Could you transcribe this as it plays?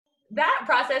that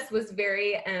process was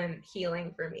very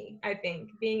healing for me. I think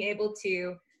being able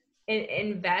to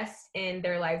invest in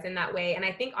their lives in that way. And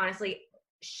I think honestly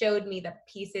showed me the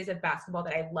pieces of basketball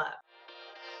that I love.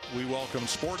 We welcome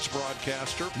sports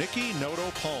broadcaster Nikki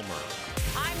Noto-Palmer.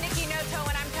 I'm Nikki Noto,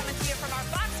 and I'm coming to you from our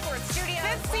Fox Sports studio.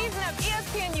 This season of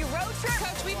ESPNU Road Trip.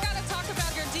 Coach, we've got to talk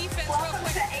about your defense real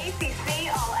quick. Welcome to ACC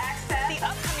All Access. The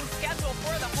upcoming schedule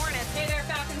for the Hornets. Hey there,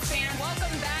 Falcons fans.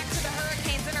 Welcome back to the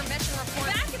Hurricanes Intermission Report.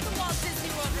 Back at the Walt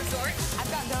Disney World Resort. I've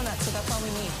got donuts, so that's all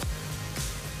we need.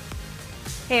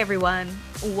 Hey everyone,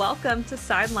 welcome to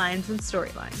Sidelines and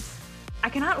Storylines. I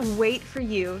cannot wait for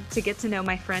you to get to know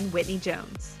my friend Whitney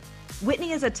Jones.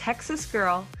 Whitney is a Texas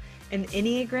girl, an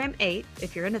Enneagram 8,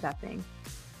 if you're into that thing,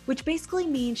 which basically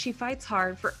means she fights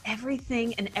hard for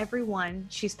everything and everyone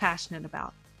she's passionate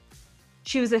about.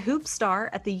 She was a hoop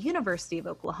star at the University of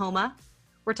Oklahoma.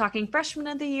 We're talking freshman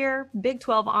of the year, Big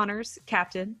 12 honors,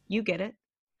 captain, you get it.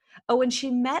 Oh, and she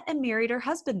met and married her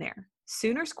husband there,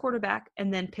 Sooners quarterback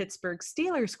and then Pittsburgh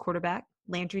Steelers quarterback,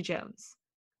 Landry Jones.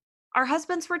 Our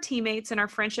husbands were teammates, and our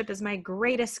friendship is my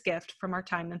greatest gift from our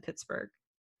time in Pittsburgh.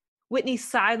 Whitney's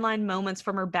sideline moments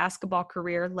from her basketball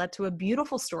career led to a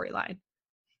beautiful storyline,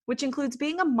 which includes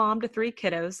being a mom to 3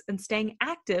 kiddos and staying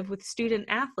active with student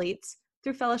athletes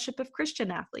through Fellowship of Christian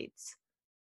Athletes.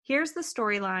 Here's the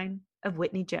storyline of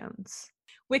Whitney Jones.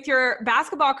 With your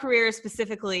basketball career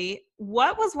specifically,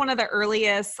 what was one of the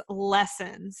earliest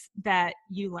lessons that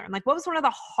you learned? Like, what was one of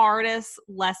the hardest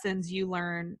lessons you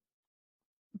learned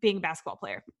being a basketball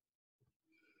player?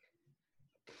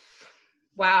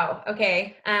 Wow.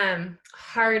 Okay.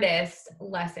 Hardest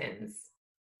lessons.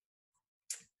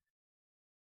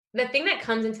 The thing that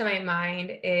comes into my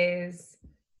mind is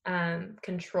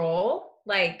control.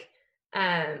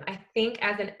 I think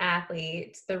as an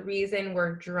athlete, the reason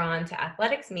we're drawn to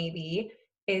athletics maybe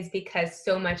is because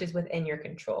so much is within your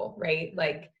control, right?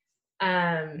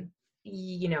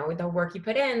 The work you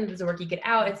put in, the work you get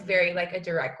out, it's very like a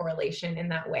direct correlation in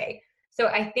that way. So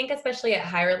I think especially at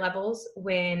higher levels,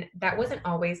 when that wasn't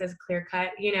always as clear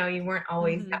cut, you weren't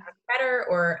always that much better,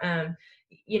 or,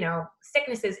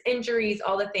 sicknesses, injuries,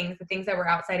 all the things that were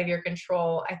outside of your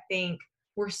control, I think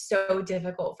were so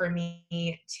difficult for me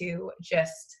to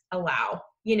just allow,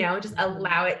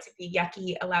 allow it to be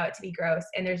yucky, allow it to be gross,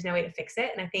 and there's no way to fix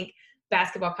it. And I think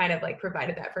basketball kind of like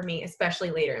provided that for me,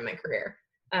 especially later in my career.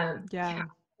 It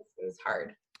was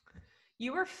hard.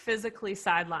 You were physically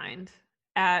sidelined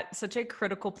at such a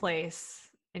critical place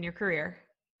in your career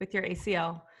with your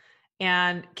ACL.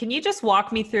 And can you just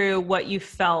walk me through what you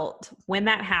felt when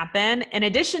that happened, in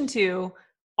addition to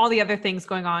all the other things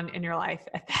going on in your life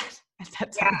at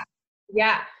that time?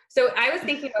 Yeah. So I was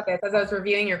thinking about this as I was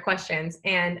reviewing your questions,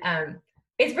 and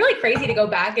it's really crazy to go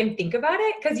back and think about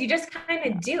it, because you just kind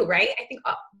of do, right? I think,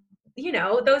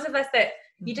 those of us that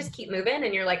you just keep moving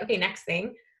and you're like, okay, next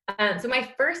thing. So my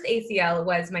first ACL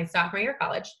was my sophomore year of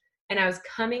college, and I was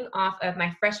coming off of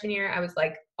my freshman year. I was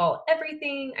like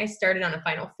everything. I started on a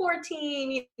Final Four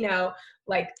team, you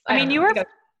were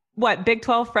what, Big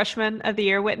 12 freshman of the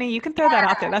year, Whitney? You can throw that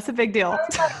out there. That's a big deal.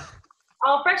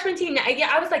 All freshman team.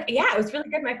 Yeah, I was like, it was really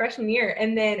good my freshman year.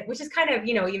 And then, which is kind of,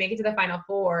 you make it to the Final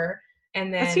Four.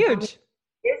 And then that's huge.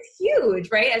 It's huge,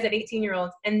 right? As an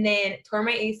 18-year-old. And then tore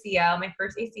my ACL, my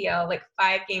first ACL, like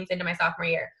 5 games into my sophomore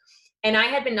year. And I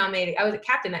had been nominated. I was a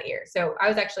captain that year. So I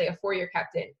was actually a 4-year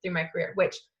captain through my career,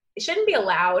 which it shouldn't be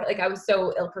allowed. Like, I was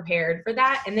so ill prepared for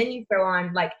that. And then you throw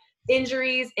on like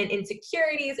injuries and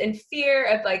insecurities and fear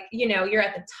of you're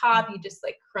at the top, you just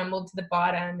like crumbled to the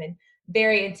bottom, and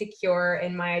very insecure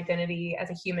in my identity as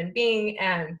a human being.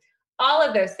 And all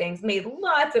of those things, made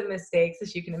lots of mistakes,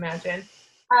 as you can imagine.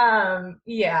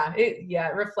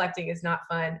 Reflecting is not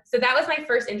fun. So that was my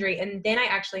first injury. And then I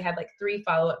actually had like 3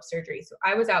 follow-up surgeries. So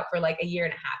I was out for like a year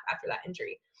and a half after that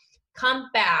injury. Come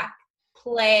back,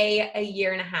 play a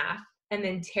year and a half, and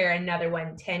then tear another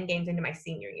one 10 games into my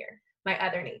senior year, my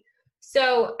other knee.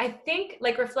 So I think,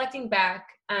 like, reflecting back,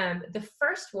 the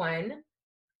first one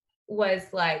was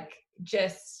like,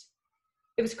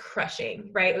 it was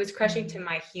crushing, right? It was crushing to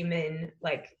my human,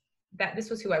 like, that this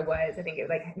was who I was. I think it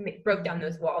like broke down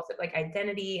those walls of like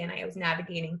identity, and I was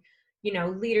navigating,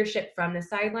 leadership from the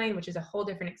sideline, which is a whole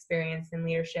different experience than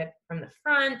leadership from the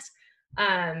front.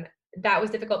 That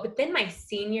was difficult. But then my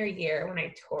senior year, when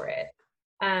I tore it,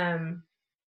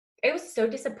 it was so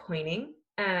disappointing.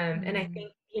 And I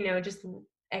think, just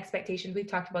expectations, we've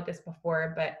talked about this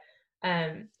before, but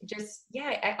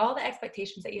all the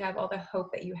expectations that you have, all the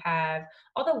hope that you have,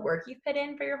 all the work you've put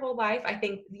in for your whole life, I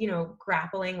think,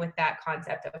 grappling with that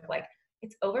concept of like,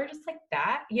 it's over just like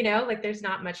that, like there's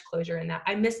not much closure in that.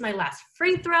 I missed my last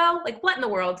free throw. Like, what in the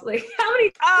world? Like, how many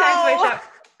times have I shot?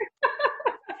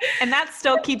 And that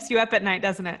still keeps you up at night,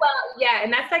 doesn't it? Well, yeah.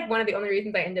 And that's like one of the only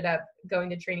reasons I ended up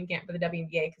going to training camp for the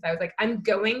WNBA, because I was like, I'm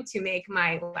going to make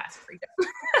my last free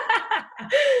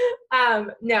throw.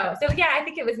 No. So yeah, I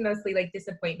think it was mostly like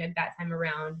disappointment that time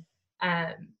around.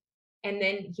 And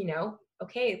then,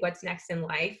 okay, what's next in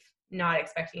life? Not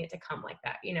expecting it to come like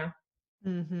that,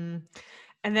 Mm-hmm.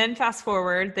 And then fast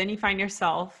forward, then you find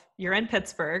yourself, you're in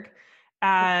Pittsburgh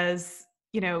as,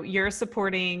 you're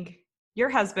supporting your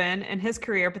husband and his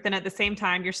career, but then at the same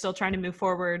time, you're still trying to move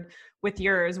forward with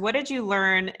yours. What did you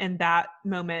learn in that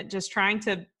moment? Just trying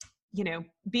to,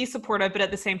 be supportive, but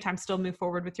at the same time, still move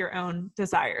forward with your own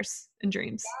desires and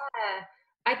dreams. Yeah.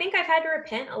 I think I've had to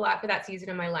repent a lot for that season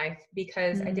of my life,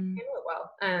 because I didn't handle it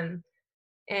well.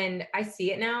 And I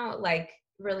see it now, like,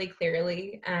 really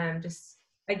clearly. Just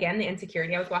again, the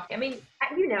insecurity I was walking. I mean,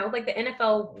 like the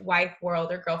NFL wife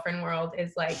world or girlfriend world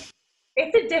is like,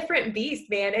 it's a different beast,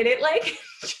 man. And it like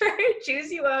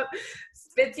chews you up,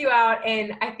 spits you out.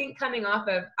 And I think coming off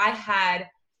of, I had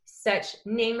such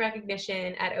name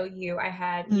recognition at OU. I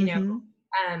had,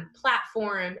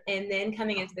 platform, and then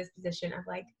coming into this position of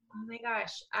like, oh my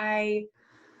gosh, I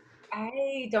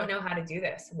don't know how to do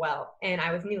this well. And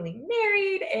I was newly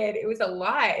married, and it was a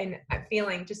lot, and I'm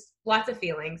feeling just lots of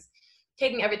feelings,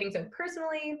 taking everything so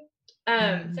personally.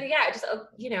 So yeah, just,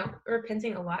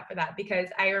 repenting a lot for that, because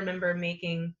I remember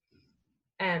making,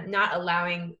 not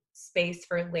allowing space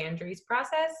for Landry's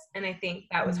process. And I think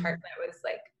that was hard. That was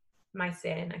like my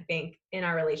sin, I think, in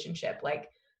our relationship. Like,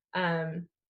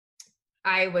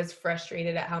 I was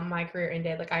frustrated at how my career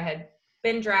ended. Like, I had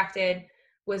been drafted,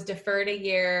 was deferred a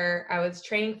year. I was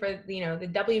training for, the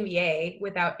WNBA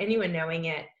without anyone knowing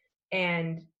it.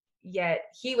 And yet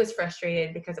he was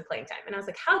frustrated because of playing time. And I was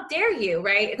like, how dare you,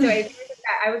 right? And so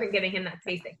I wasn't giving him that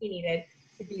space that he needed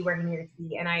to be where he needed to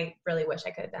be. And I really wish I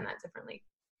could have done that differently.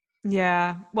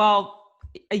 Yeah. Well,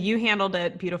 you handled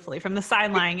it beautifully from the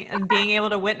sideline, and being able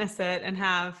to witness it and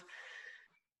have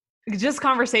just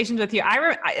conversations with you.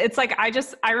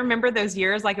 I remember those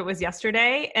years like it was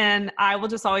yesterday, and I will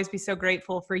just always be so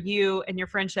grateful for you and your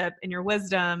friendship and your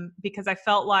wisdom, because I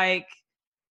felt like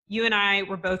you and I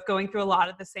were both going through a lot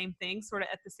of the same things sort of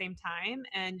at the same time.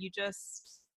 And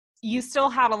you still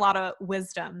had a lot of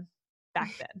wisdom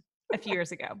back then, a few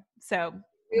years ago. So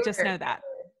just know that.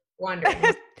 Wondering.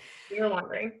 You were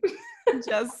wondering.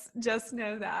 just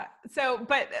know that. So,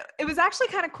 but it was actually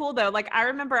kind of cool though. Like, I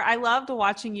remember I loved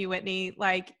watching you, Whitney.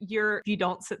 Like, you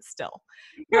don't sit still.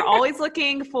 You're always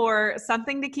looking for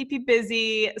something to keep you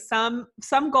busy, some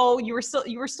goal. You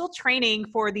were still training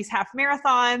for these half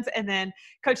marathons, and then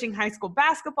coaching high school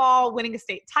basketball, winning a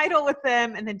state title with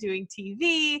them, and then doing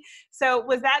TV. So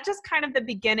was that just kind of the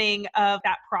beginning of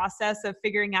that process of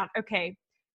figuring out, okay,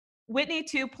 Whitney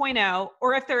 2.0,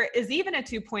 or if there is even a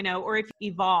 2.0, or if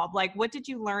you evolve, like, what did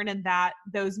you learn in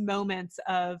those moments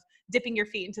of dipping your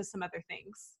feet into some other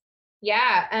things?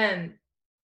 Yeah.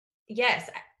 Yes.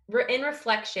 In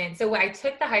reflection. So I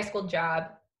took the high school job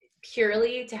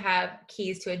purely to have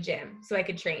keys to a gym so I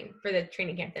could train for the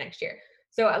training camp the next year.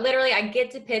 So I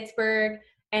get to Pittsburgh,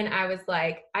 and I was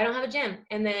like, I don't have a gym.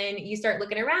 And then you start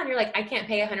looking around, you're like, I can't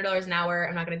pay $100 an hour.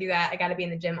 I'm not going to do that. I got to be in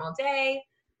the gym all day.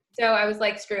 So I was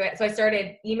like, screw it. So I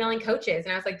started emailing coaches,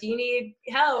 and I was like, do you need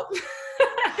help?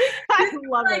 I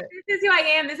love it. This is who I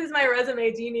am. This is my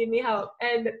resume. Do you need any help?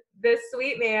 And this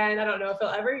sweet man, I don't know if he'll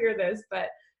ever hear this, but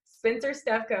Spencer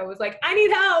Stefko was like, I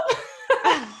need help.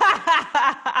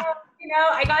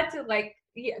 I got to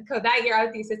that year I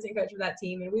was the assistant coach for that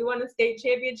team, and we won the state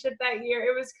championship that year.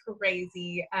 It was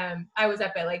crazy. I was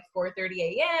up at like 4:30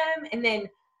 a.m. and then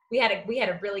we had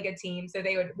a really good team. So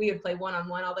we would play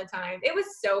one-on-one all the time. It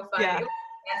was so fun. Yeah. It was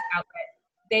the best outlet.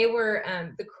 They were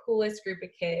the coolest group of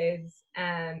kids.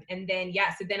 And then,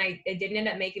 so then I didn't end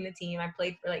up making the team. I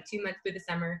played for like 2 months through the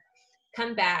summer,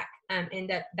 come back, end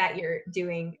up that year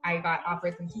I got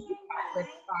offers from TV spots with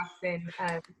Boston,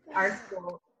 our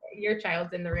school. Your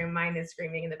child's in the room. Mine is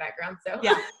screaming in the background. So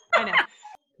yeah, I know.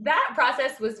 That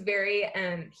process was very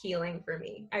healing for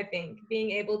me. I think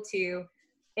being able to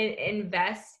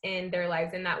invest in their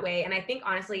lives in that way. And I think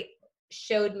honestly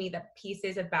showed me the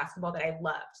pieces of basketball that I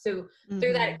loved. So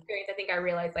through that experience, I think I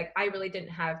realized like I really didn't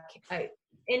have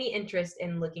any interest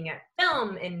in looking at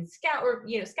film and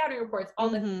scouting reports, all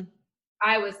the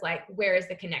I was like, where is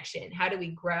the connection? How do we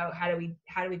grow? How do we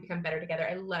become better together?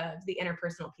 I loved the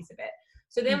interpersonal piece of it.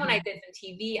 So then when I did some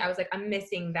TV, I was like, I'm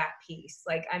missing that piece.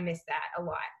 Like I miss that a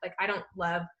lot. Like I don't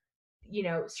love,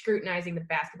 scrutinizing the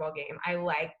basketball game. I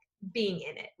like being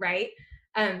in it. Right.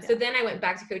 So then I went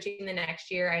back to coaching the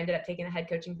next year. I ended up taking a head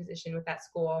coaching position with that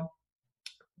school.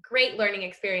 Great learning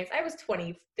experience. I was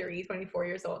 23, 24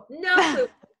 years old. No clue what I was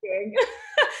doing.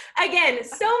 Again,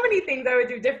 so many things I would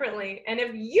do differently. And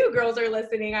if you girls are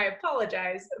listening, I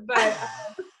apologize. But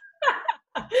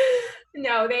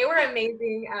no, they were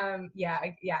amazing. I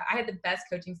had the best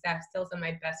coaching staff, still some of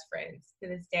my best friends to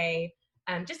this day.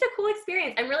 Just a cool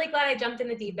experience. I'm really glad I jumped in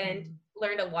the deep end,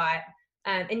 learned a lot.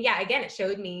 And yeah, again, it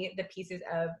showed me the pieces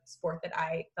of sport that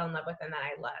I fell in love with and that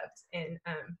I loved. And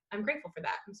I'm grateful for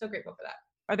that. I'm so grateful for that.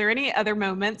 Are there any other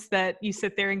moments that you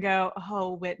sit there and go,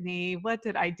 oh, Whitney, what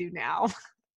did I do now?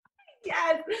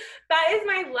 Yes, that is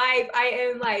my life. I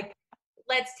am like,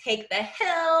 let's take the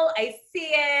hill. I see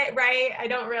it, right? I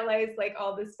don't realize like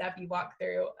all the stuff you walk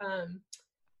through.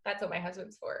 That's what my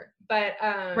husband's for. But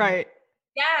right.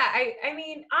 Yeah, I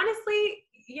mean, honestly,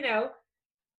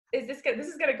 this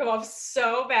is gonna come off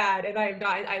so bad, and I'm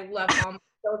not. I love all my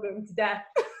children to death.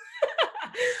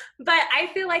 But I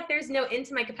feel like there's no end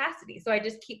to my capacity. So I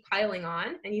just keep piling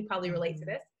on, and you probably relate to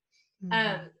this.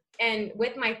 Mm-hmm. And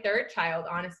with my third child,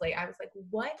 honestly, I was like,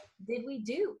 what did we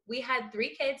do? We had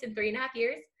 3 kids in 3.5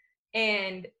 years.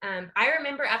 And I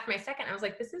remember after my second, I was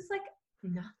like, this is like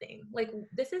nothing. Like,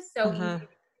 this is so easy.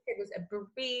 It was a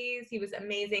breeze. He was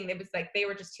amazing. It was like, they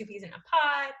were just 2 peas in a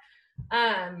pod.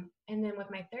 And then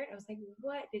with my third, I was like,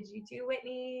 what did you do,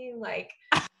 Whitney? Like,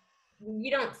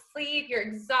 you don't sleep, you're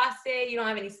exhausted, you don't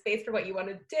have any space for what you want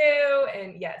to do.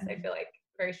 And yes, I feel like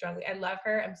very strongly, I love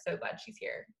her. I'm so glad she's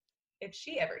here. If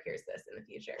she ever hears this in the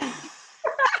future.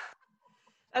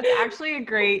 That's actually a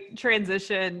great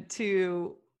transition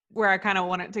to where I kind of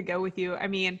wanted to go with you. I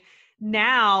mean,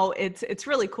 now it's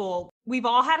really cool. We've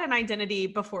all had an identity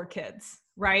before kids,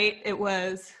 right? It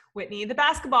was Whitney, the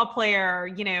basketball player,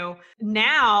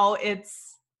 now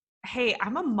it's, hey,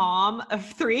 I'm a mom of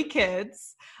 3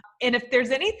 kids. And if there's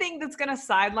anything that's going to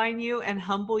sideline you and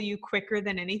humble you quicker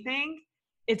than anything,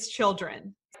 it's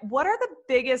children. What are the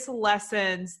biggest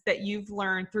lessons that you've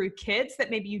learned through kids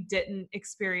that maybe you didn't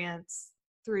experience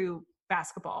through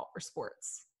basketball or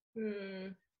sports?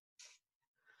 Man,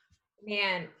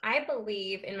 I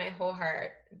believe in my whole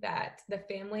heart that the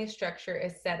family structure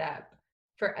is set up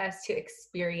for us to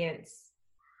experience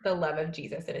the love of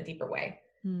Jesus in a deeper way.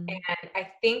 And I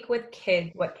think with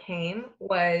kids, what came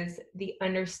was the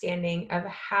understanding of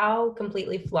how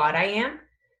completely flawed I am.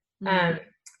 I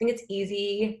think it's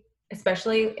easy,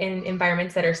 especially in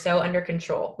environments that are so under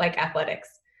control, like athletics,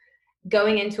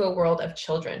 going into a world of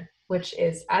children, which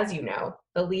is, as you know,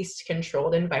 the least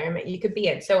controlled environment you could be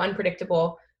in. So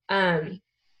unpredictable. And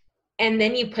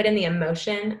then you put in the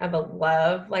emotion of a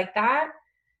love like that.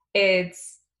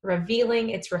 It's revealing,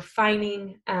 it's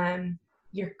refining.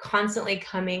 You're constantly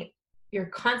confronting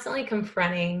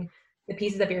the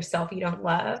pieces of yourself you don't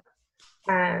love.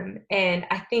 And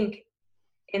I think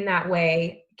in that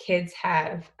way, kids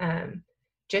have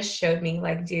just showed me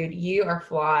like, dude, you are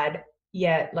flawed,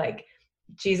 yet like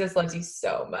Jesus loves you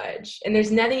so much. And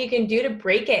there's nothing you can do to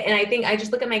break it. And I think I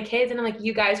just look at my kids and I'm like,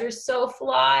 you guys are so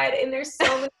flawed and there's so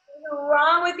many things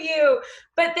wrong with you.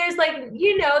 But there's like,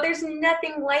 there's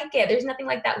nothing like it. There's nothing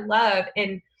like that love.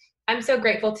 And I'm so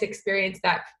grateful to experience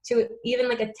that to even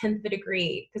like 1/10 of a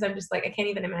degree, because I'm just like, I can't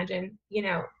even imagine,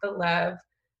 the love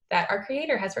that our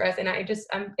Creator has for us. And I just,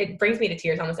 it brings me to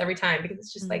tears almost every time, because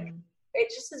it's just like, it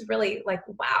just is really like,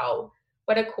 wow,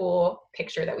 what a cool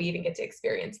picture that we even get to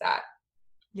experience that.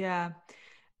 Yeah.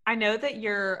 I know that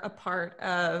you're a part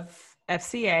of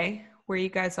FCA, where you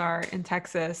guys are in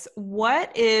Texas.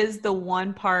 What is the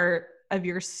one part of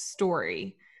your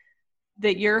story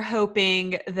that you're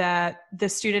hoping that the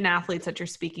student athletes that you're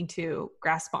speaking to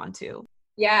grasp onto?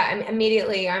 Yeah,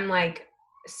 immediately I'm like,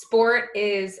 sport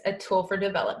is a tool for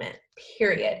development,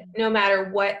 period. No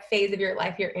matter what phase of your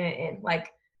life you're in it in.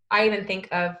 Like, I even think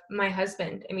of my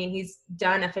husband. I mean, he's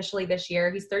done officially this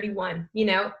year. He's 31,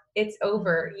 it's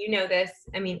over. This,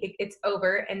 I mean, it's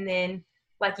over. And then,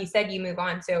 like you said, you move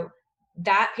on. So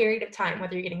that period of time,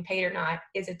 whether you're getting paid or not,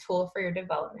 is a tool for your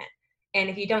development. And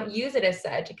if you don't use it as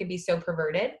such, it could be so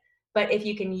perverted. But if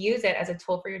you can use it as a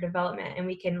tool for your development, and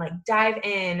we can like dive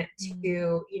in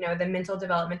to, the mental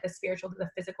development, the spiritual, the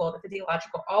physical, the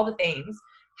physiological, all the things,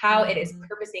 how it is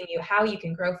purposing you, how you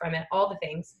can grow from it, all the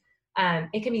things,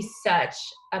 it can be such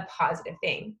a positive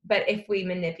thing. But if we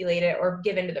manipulate it or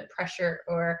give into the pressure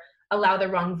or allow the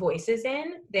wrong voices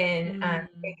in, then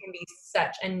it can be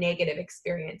such a negative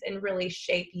experience and really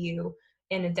shape you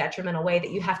in a detrimental way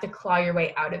that you have to claw your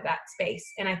way out of that space.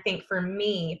 And I think for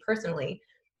me personally,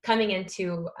 coming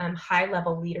into high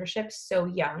level leadership so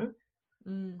young,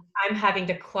 I'm having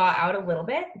to claw out a little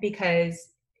bit, because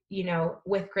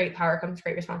with great power comes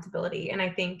great responsibility. And I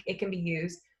think it can be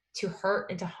used to hurt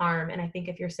and to harm. And I think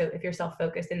if you're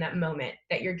self-focused in that moment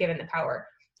that you're given the power,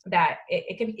 that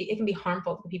it can be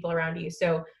harmful to the people around you.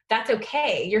 So that's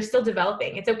okay. You're still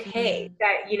developing. It's okay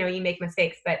that, you make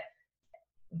mistakes, but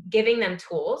giving them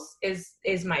tools is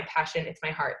my passion. It's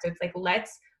my heart. So it's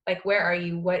like, where are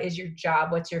you? What is your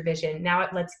job? What's your vision? Now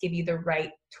let's give you the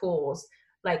right tools,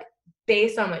 like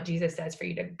based on what Jesus says for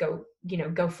you to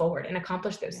go forward and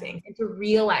accomplish those things and to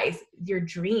realize your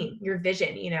dream, your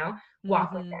vision,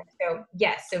 walk with it. So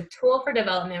yes. So tool for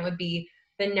development would be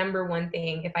the number one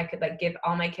thing. If I could give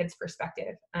all my kids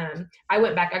perspective. I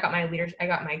went back, I got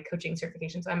my coaching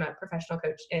certification. So I'm a professional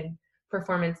coach in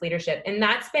performance leadership. And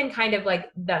that's been kind of like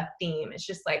the theme. It's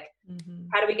just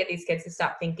how do we get these kids to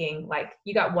stop thinking like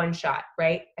you got one shot,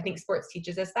 right? I think sports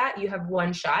teaches us that you have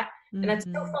one shot, and that's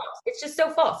so false. It's just so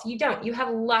false. You don't, you have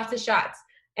lots of shots.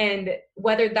 And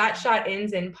whether that shot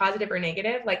ends in positive or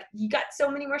negative, you got so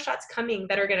many more shots coming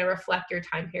that are going to reflect your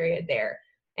time period there.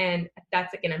 And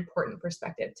that's an important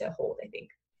perspective to hold, I think.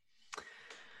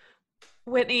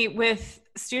 Whitney, with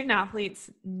student athletes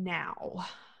now,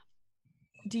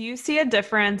 do you see a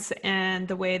difference in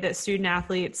the way that student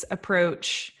athletes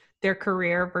approach their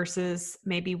career versus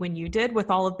maybe when you did, with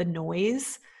all of the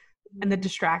noise and the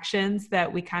distractions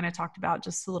that we kind of talked about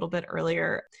just a little bit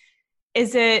earlier?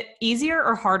 Is it easier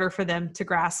or harder for them to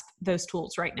grasp those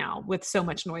tools right now with so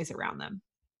much noise around them?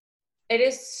 It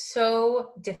is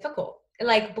so difficult,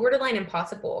 borderline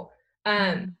impossible.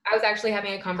 I was actually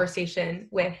having a conversation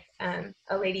with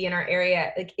a lady in our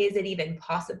area. Is it even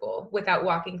possible without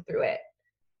walking through it?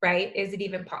 Right? Is it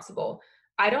even possible?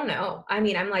 I don't know. I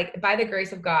mean, I'm by the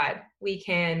grace of God, we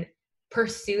can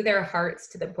pursue their hearts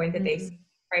to the point that they see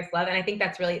Christ's love. And I think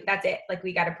that's it.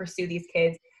 We got to pursue these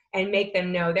kids and make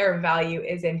them know their value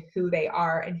is in who they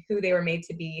are and who they were made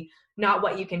to be, not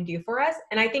what you can do for us.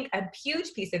 And I think a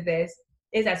huge piece of this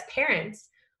is, as parents,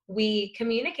 we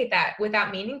communicate that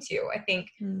without meaning to. I think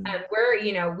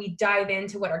we dive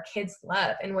into what our kids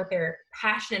love and what they're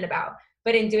passionate about.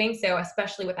 But in doing so,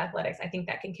 especially with athletics, I think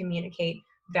that can communicate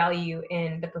value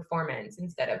in the performance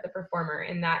instead of the performer.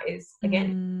 And that is,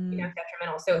 again,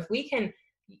 detrimental. So if we can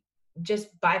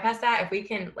just bypass that, if we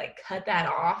can cut that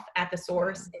off at the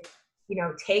source and,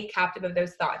 take captive of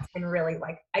those thoughts and really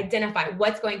identify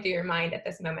what's going through your mind at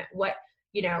this moment, what's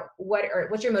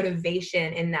your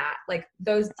motivation in that,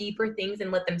 those deeper things,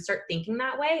 and let them start thinking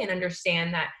that way and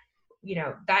understand that,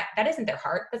 that isn't their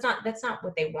heart. That's not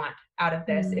what they want out of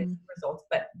this. It's results,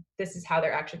 but this is how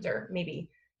their actions are, maybe,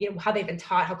 how they've been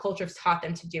taught, how culture's taught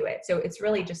them to do it. So it's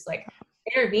really just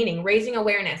intervening, raising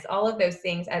awareness, all of those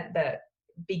things at the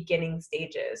beginning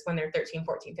stages when they're 13,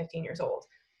 14, 15 years old,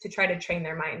 to try to train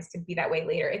their minds to be that way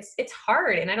later. It's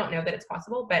hard. And I don't know that it's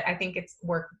possible, but I think it's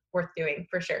worth doing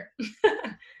for sure.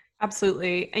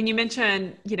 Absolutely. And you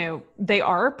mentioned, they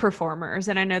are performers.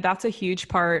 And I know that's a huge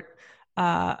part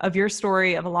of your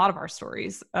story, of a lot of our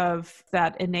stories, of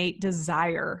that innate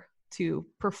desire to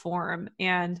perform.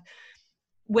 And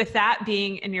with that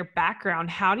being in your background,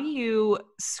 how do you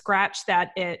scratch that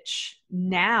itch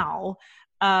now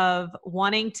of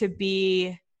wanting to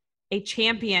be a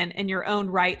champion in your own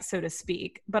right, so to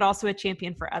speak, but also a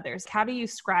champion for others? How do you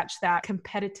scratch that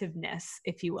competitiveness,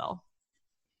 if you will?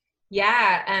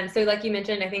 Yeah. So like you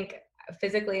mentioned, I think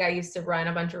physically I used to run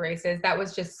a bunch of races. That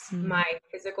was just my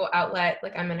physical outlet.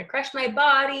 I'm going to crush my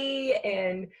body.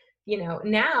 And,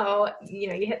 now, you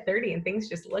hit 30 and things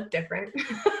just look different.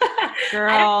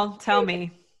 Girl, tell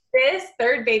me. This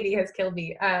third baby has killed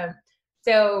me.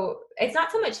 So it's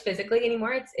not so much physically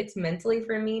anymore. It's mentally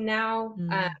for me now.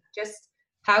 Just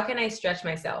how can I stretch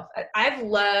myself? I've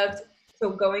loved,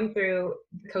 going through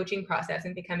the coaching process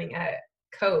and becoming a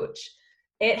coach,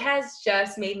 it has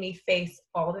just made me face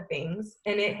all the things.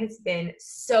 And it has been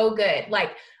so good. And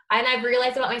I've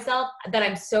realized about myself that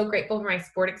I'm so grateful for my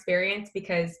sport experience,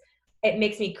 because it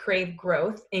makes me crave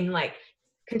growth in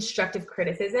constructive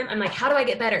criticism. I'm how do I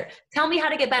get better? Tell me how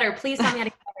to get better. Please tell me how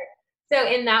to get better.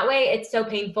 So in that way, it's so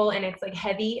painful and it's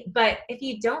heavy, but if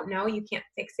you don't know, you can't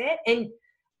fix it. And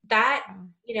that,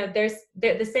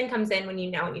 the sin comes in when you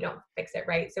know and you don't fix it,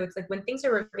 right? So it's when things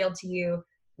are revealed to you,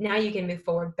 now you can move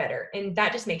forward better. And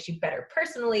that just makes you better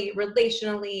personally,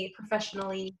 relationally,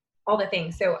 professionally, all the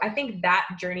things. So I think that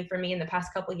journey for me in the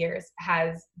past couple of years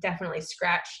has definitely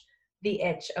scratched the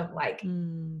itch of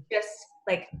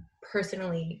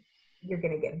personally, you're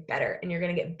going to get better and you're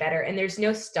going to get better. And there's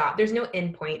no stop. There's no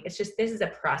end point. It's just, this is a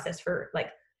process for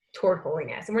toward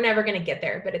holiness, and we're never going to get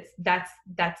there, but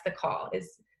that's the call,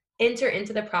 is enter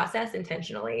into the process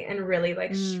intentionally and really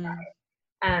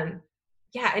strive.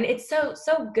 yeah, and it's so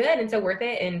good and so worth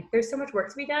it. And there's so much work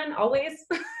to be done always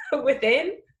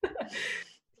within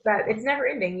that it's never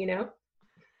ending, you know?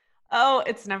 Oh,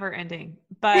 it's never ending.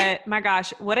 But my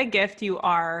gosh, what a gift you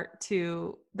are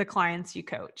to the clients you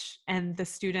coach and the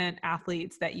student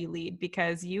athletes that you lead,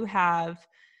 because you have,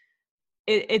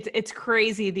 it's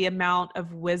crazy the amount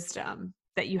of wisdom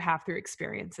that you have through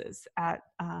experiences at,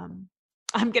 I'm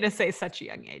going to say such a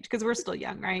young age, because we're still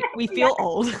young, right? We feel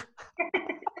old.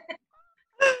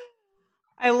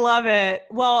 I love it.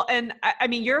 Well, and I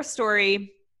mean, your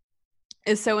story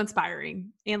is so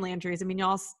inspiring, and Landry's. I mean,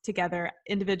 y'all's together,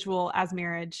 individual as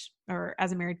marriage or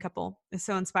as a married couple, is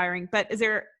so inspiring. But is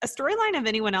there a storyline of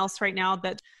anyone else right now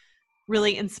that's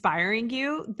really inspiring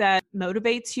you, that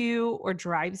motivates you or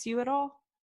drives you at all?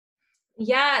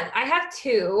 Yeah, I have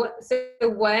two. So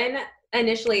one,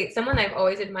 initially, someone I've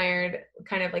always admired,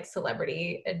 kind of like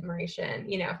celebrity admiration,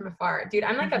 you know, from afar. Dude,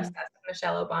 I'm like obsessed with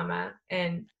Michelle Obama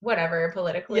and whatever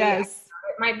politically. Yes.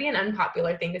 It might be an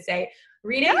unpopular thing to say.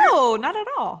 No, not at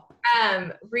all.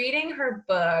 Reading her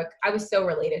book, I was so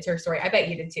related to her story. I bet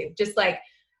you did too. Just like,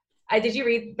 did you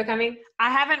read Becoming? I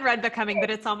haven't read Becoming,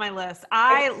 but it's on my list.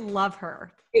 I love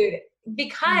her. Dude,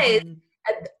 because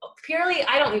purely,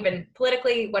 I don't even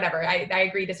politically, whatever. I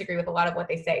agree, disagree with a lot of what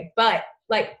they say, but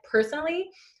like personally,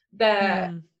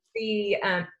 the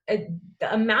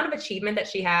amount of achievement that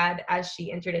she had as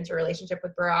she entered into a relationship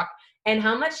with Barack, and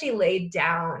how much she laid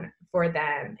down for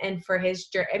them and for his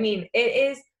journey. I mean, it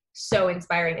is so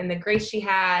inspiring, and the grace she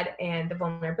had and the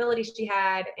vulnerability she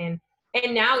had, and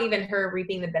now even her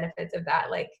reaping the benefits of that,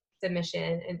 like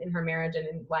submission in her marriage and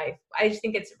in life. I just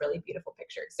think it's a really beautiful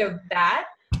picture. So that,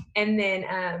 and then,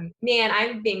 man,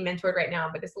 I'm being mentored right now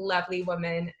by this lovely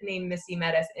woman named Missy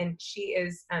Metis, and she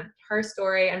is, her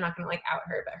story, I'm not going to like out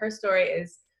her, but her story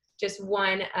is just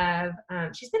one of,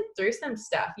 she's been through some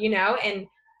stuff, you know, and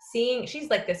she's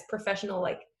like this professional,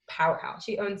 like powerhouse.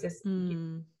 She owns this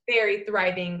very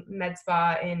thriving med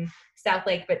spa in South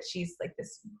Lake, but she's like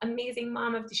this amazing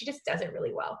mom she just does it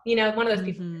really well. You know, one of those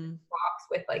people who walks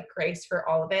with like grace for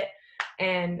all of it.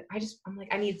 And I'm like,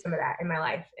 I need some of that in my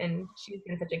life. And she's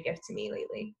been such a gift to me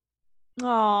lately.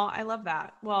 Oh, I love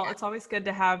that. Well, It's always good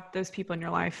to have those people in your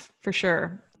life, for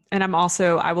sure. And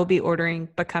I will be ordering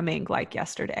Becoming like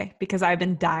yesterday, because I've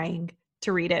been dying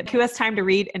to read it. Who has time to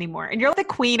read anymore? And you're the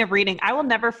queen of reading. I will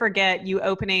never forget you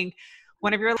opening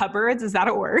one of your cupboards. Is that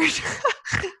a word?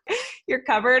 Your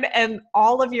cupboard, and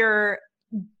all of your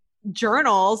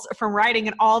journals from writing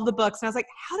and all of the books. And I was like,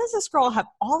 how does this girl have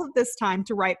all of this time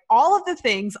to write all of the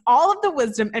things, all of the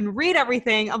wisdom, and read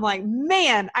everything? I'm like,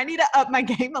 man, I need to up my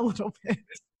game a little bit.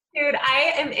 Dude,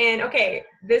 I am in, okay,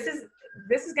 this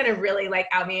is going to really like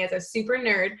out me as a super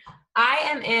nerd. I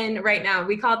am in right now,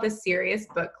 we call it the Serious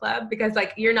Book Club, because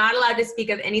like you're not allowed to speak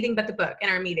of anything but the book in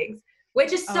our meetings,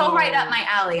 which is so right up my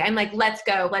alley. I'm like, let's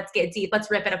go, let's get deep,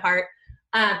 let's rip it apart.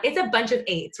 It's a bunch of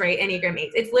 8s, right? Enneagram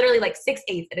 8s. It's literally like 6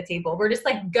 8s at a table. We're just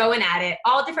like going at it,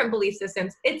 all different belief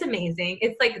systems. It's amazing.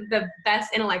 It's like the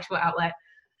best intellectual outlet.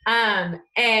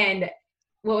 And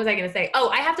what was I going to say? Oh,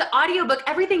 I have to audiobook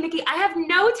everything, Nikki. I have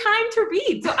no time to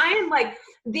read. So I am like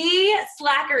the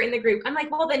slacker in the group. I'm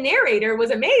like, well, the narrator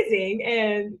was amazing.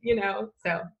 And, you know,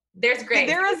 so there's great.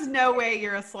 There is no way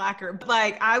you're a slacker.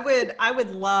 Like I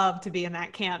would love to be in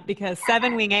that camp, because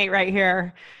 7 Wing 8 right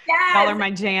here. Yes. Y'all are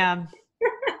my jam.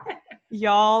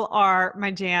 Y'all are my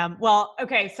jam. Well,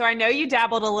 okay. So I know you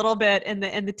dabbled a little bit in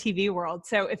the TV world.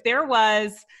 So if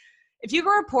you could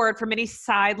report from any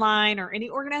sideline or any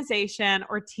organization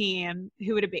or team,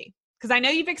 who would it be? Because I know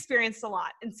you've experienced a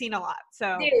lot and seen a lot.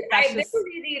 So dude, this was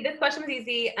easy. This question was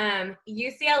easy.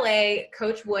 UCLA,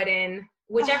 Coach Wooden,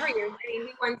 whichever year. I mean,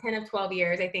 he won 10 of 12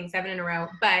 years, I think 7 in a row.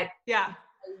 But yeah,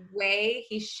 the way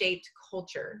he shaped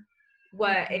culture,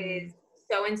 is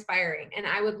so inspiring. And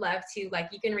I would love to, like,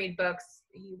 you can read books,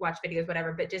 you watch videos,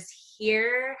 whatever, but just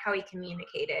hear how he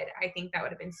communicated. I think that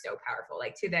would have been so powerful.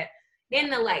 Like in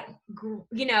the, like,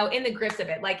 you know, in the grips of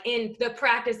it, like in the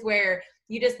practice where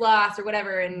you just lost or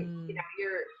whatever, and you know,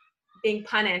 you're being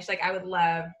punished. Like, I would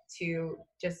love to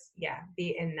just,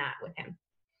 be in that with him.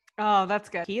 Oh, that's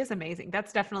good. He is amazing.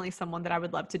 That's definitely someone that I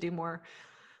would love to do more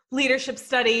leadership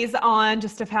studies on,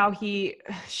 just of how he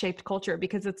shaped culture,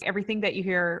 because it's everything that you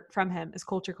hear from him is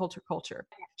culture, culture, culture.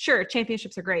 Sure,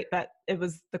 championships are great, but it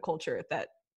was the culture that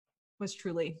was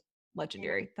truly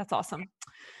legendary. That's awesome.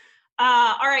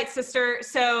 All right, sister.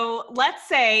 So let's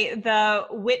say the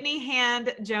Whitney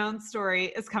Hand Jones story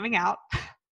is coming out,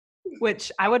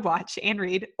 which I would watch and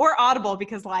read, or Audible,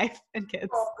 because life and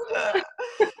kids.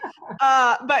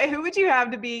 But who would you have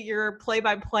to be your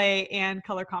play-by-play and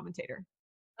color commentator?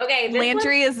 Okay.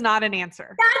 Landry is not an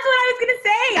answer. That's what I was going to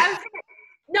say.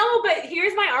 No, but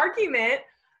here's my argument.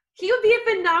 He would be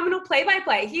a phenomenal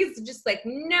play-by-play. He's just like,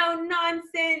 no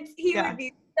nonsense. He would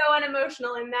be so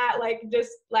unemotional in that, like,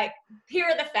 just like, here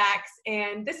are the facts,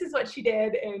 and this is what she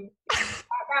did, and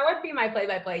that would be my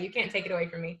play-by-play. You can't take it away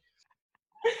from me.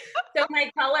 So my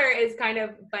color is kind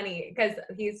of funny because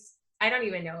I don't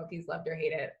even know if he's loved or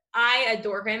hated. I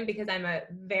adore him because I'm a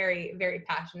very, very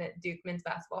passionate Duke men's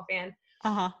basketball fan.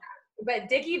 But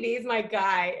Dickie V is my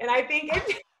guy, and I think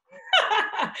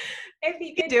if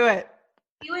he could do it,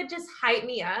 he would just hype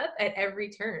me up at every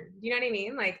turn. You know what I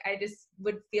mean? Like, I just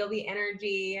would feel the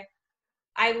energy.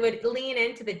 I would lean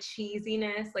into the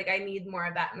cheesiness. Like, I need more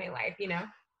of that in my life, you know?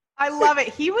 I love it.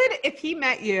 He would, if he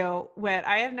met you, Whit,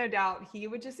 I have no doubt he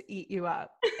would just eat you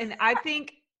up. And I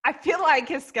feel like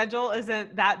his schedule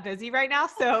isn't that busy right now.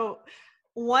 So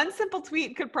one simple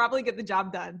tweet could probably get the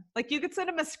job done. Like, you could send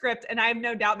him a script and I have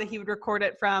no doubt that he would record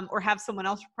it or have someone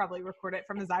else probably record it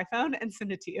from his iPhone and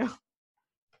send it to you.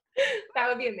 That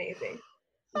would be amazing.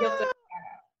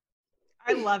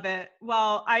 I love it.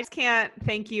 Well, I just can't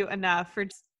thank you enough for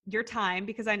your time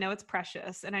because I know it's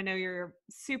precious and I know you're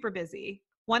super busy.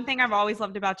 One thing I've always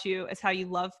loved about you is how you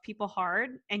love people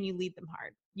hard and you lead them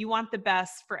hard. You want the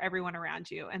best for everyone around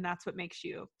you, and that's what makes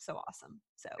you so awesome.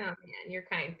 So, oh man, you're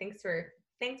kind. Thanks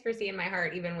for seeing my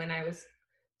heart, even when I was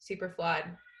super flawed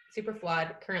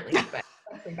currently, but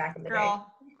back in the day.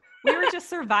 We were just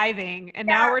surviving, and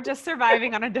now we're just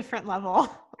surviving on a different level.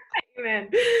 Amen.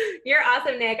 You're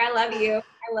awesome, Nick. I love you.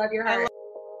 I love your heart.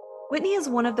 Whitney is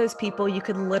one of those people you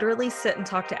could literally sit and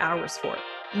talk to hours for.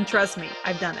 And trust me,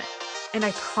 I've done it. And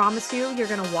I promise you're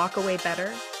going to walk away better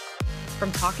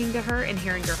from talking to her and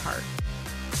hearing her heart.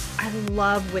 I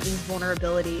love Whitney's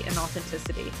vulnerability and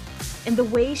authenticity. And the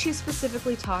way she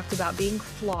specifically talked about being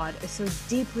flawed is so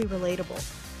deeply relatable.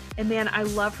 And man, I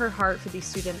love her heart for these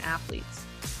student athletes,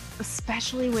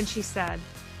 especially when she said,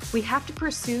 we have to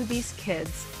pursue these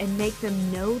kids and make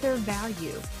them know their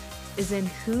value is in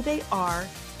who they are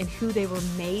and who they were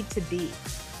made to be,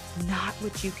 not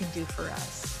what you can do for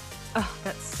us. Oh,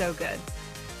 that's so good.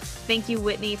 Thank you,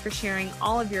 Whitney, for sharing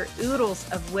all of your oodles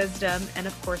of wisdom and,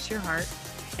 of course, your heart.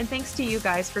 And thanks to you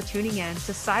guys for tuning in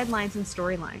to Sidelines and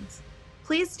Storylines.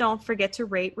 Please don't forget to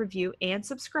rate, review, and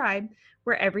subscribe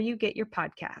wherever you get your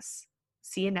podcasts.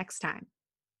 See you next time.